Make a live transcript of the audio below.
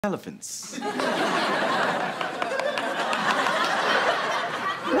elephants. Why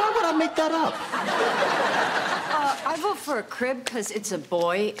would I make that up? I vote for a crib because it's a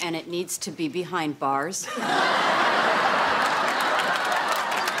boy and it needs to be behind bars.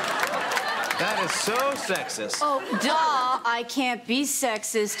 That is so sexist. Oh, duh. I can't be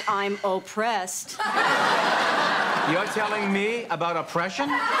sexist. I'm oppressed. You're telling me about oppression?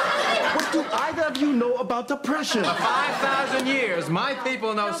 What do either of you know about depression? For 5,000 years, my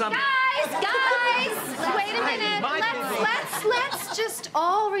people know something. Guys, wait a minute. Let's just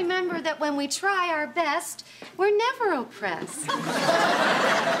all remember that when we try our best, we're never oppressed.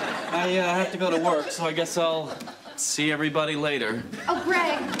 I have to go to work, so I guess I'll see everybody later. Oh,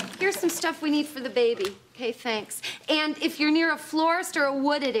 Greg, here's some stuff we need for the baby. Okay, thanks. And if you're near a florist or a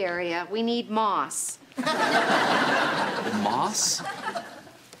wooded area, we need moss. Moss?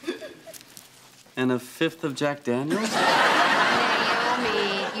 And a fifth of Jack Daniels?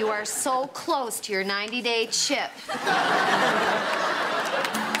 Naomi, you are so close to your 90-day chip.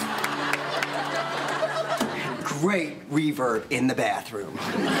 Great reverb in the bathroom.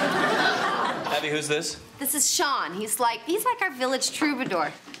 Abby, who's this? This is Sean. He's like our village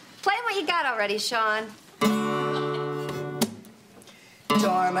troubadour. Play what you got already, Sean.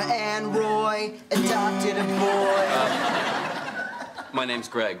 Dharma and Roy adopted a boy. My name's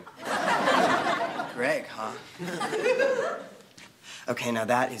Greg. Greg, huh? Okay, now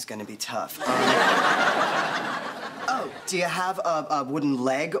that is gonna be tough. Oh, do you have a wooden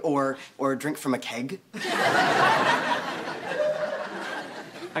leg or a drink from a keg?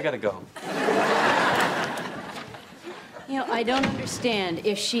 I gotta go. You know, I don't understand.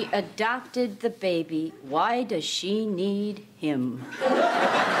 If she adopted the baby, why does she need him?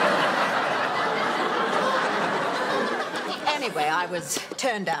 Anyway, I was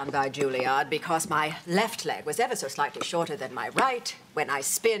turned down by Juilliard because my left leg was ever so slightly shorter than my right. When I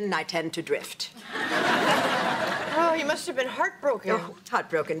spin, I tend to drift. Oh, you must have been heartbroken. Oh,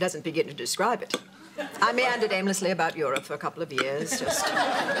 heartbroken doesn't begin to describe it. I meandered aimlessly about Europe for a couple of years, just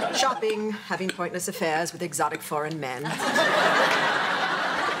shopping, having pointless affairs with exotic foreign men.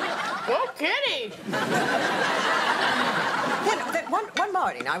 Oh, Kitty! Then one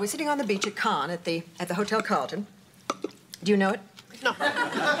morning, I was sitting on the beach at Cannes at the Hotel Carlton. Do you know it? No.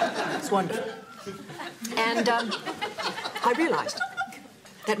 It's wonderful. And I realized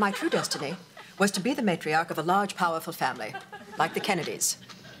that my true destiny was to be the matriarch of a large, powerful family, like the Kennedys,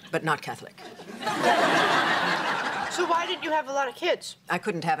 but not Catholic. So why didn't you have a lot of kids? I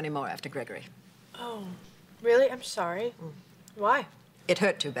couldn't have any more after Gregory. Oh, really? I'm sorry. Why? It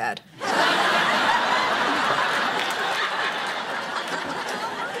hurt too bad.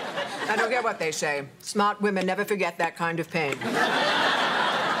 I don't care what they say. Smart women never forget that kind of pain.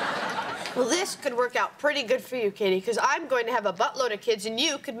 Well, this could work out pretty good for you, Katie, because I'm going to have a buttload of kids and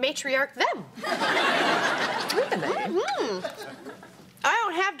you could matriarch them. Really? Mm-hmm. I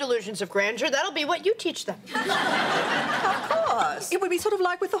don't have delusions of grandeur. That'll be what you teach them. Of course. It would be sort of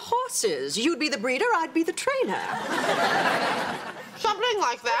like with the horses. You'd be the breeder, I'd be the trainer. Something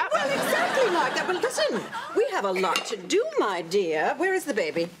like that. Well, exactly like that. Well, listen, we have a lot to do, my dear. Where is the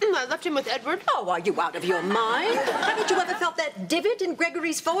baby? I left him with Edward. Oh, are you out of your mind? Haven't you ever felt that divot in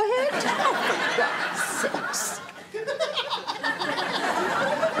Gregory's forehead? Oh, for God's sakes.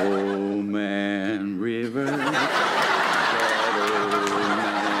 Oh, man, river.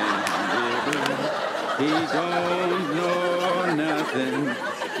 He don't know nothing.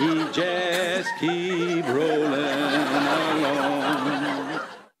 He just keep rolling along.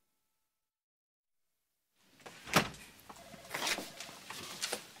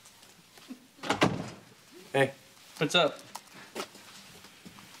 Hey, what's up?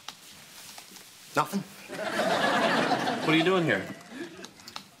 Nothing? What are you doing here?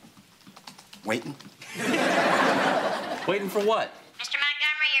 Waiting. Waiting for what? Mr.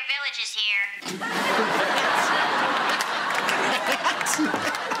 Montgomery, your village is here.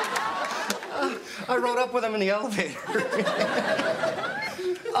 I rode up with him in the elevator.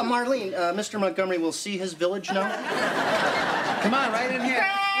 Marlene, Mr. Montgomery will see his village now. Come on, right in here.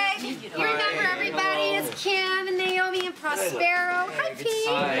 Greg, you remember everybody? It's Kim and Naomi and Prospero. Hi, Pete.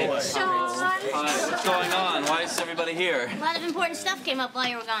 Hi. Sean. Hi, what's going on? Why is everybody here? A lot of important stuff came up while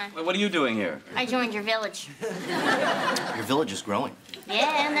you were gone. What are you doing here? I joined your village. Your village is growing.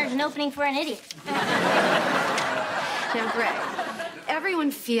 Yeah, and there's an opening for an idiot. Now, Greg,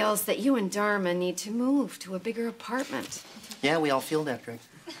 everyone feels that you and Dharma need to move to a bigger apartment. Yeah, we all feel that, Greg.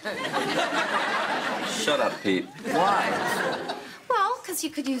 Shut up, Pete. Why? Well, because you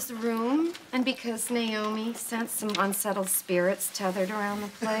could use the room, and because Naomi sensed some unsettled spirits tethered around the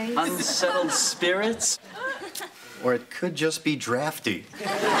place. Unsettled spirits? Or it could just be drafty.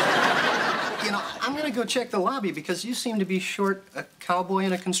 You know, I'm gonna go check the lobby because you seem to be short a cowboy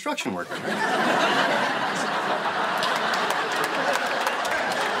and a construction worker.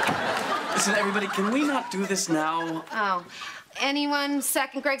 Listen, everybody, can we not do this now? Oh. Anyone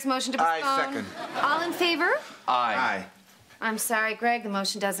second Greg's motion to postpone? I second. All in favor? Aye. I'm sorry, Greg, the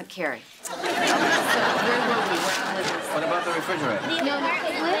motion doesn't carry. What about the refrigerator?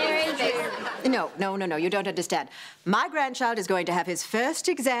 No, you don't understand. My grandchild is going to have his first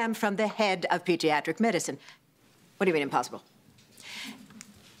exam from the head of pediatric medicine. What do you mean, impossible?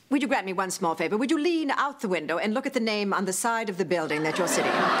 Would you grant me one small favor? Would you lean out the window and look at the name on the side of the building that you're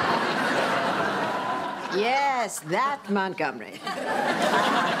sitting in? Yes, that Montgomery.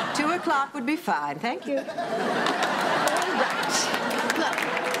 2 o'clock would be fine. Thank you. Look,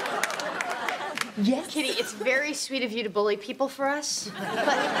 Yes? Kitty, it's very sweet of you to bully people for us,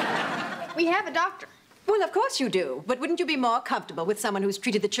 but we have a doctor. Well, of course you do. But wouldn't you be more comfortable with someone who's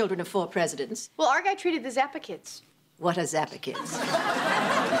treated the children of 4 presidents? Well, our guy treated the Zappa kids. What are Zappa kids?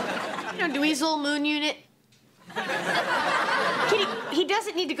 You know, Dweezil, Moon Unit. Kitty, he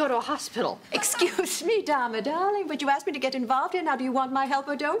doesn't need to go to a hospital. Excuse me, Dharma, darling, but you asked me to get involved here. Now, do you want my help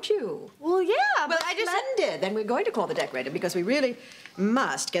or don't you? Well, yeah, Well, but I just... splendid. Then we're going to call the decorator because we really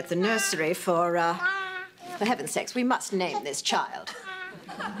must get the nursery for heaven's sakes, we must name this child.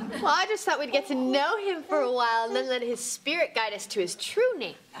 Well, I just thought we'd get to know him for a while and then let his spirit guide us to his true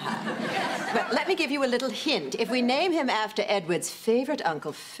name. Well, let me give you a little hint. If we name him after Edward's favorite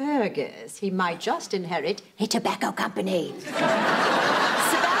uncle, Fergus, he might just inherit a tobacco company.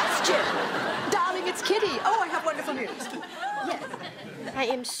 Sebastian! Darling, it's Kitty. Oh, I have wonderful news. Yes. I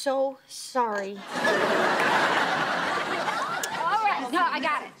am so sorry. All right, no, I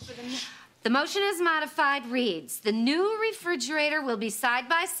got it. The motion as modified reads, the new refrigerator will be side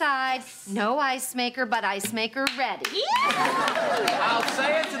by side, no ice maker, but ice maker ready. I'll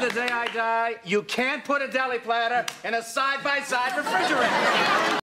say it to the day I die. You can't put a deli platter in a side-by-side refrigerator.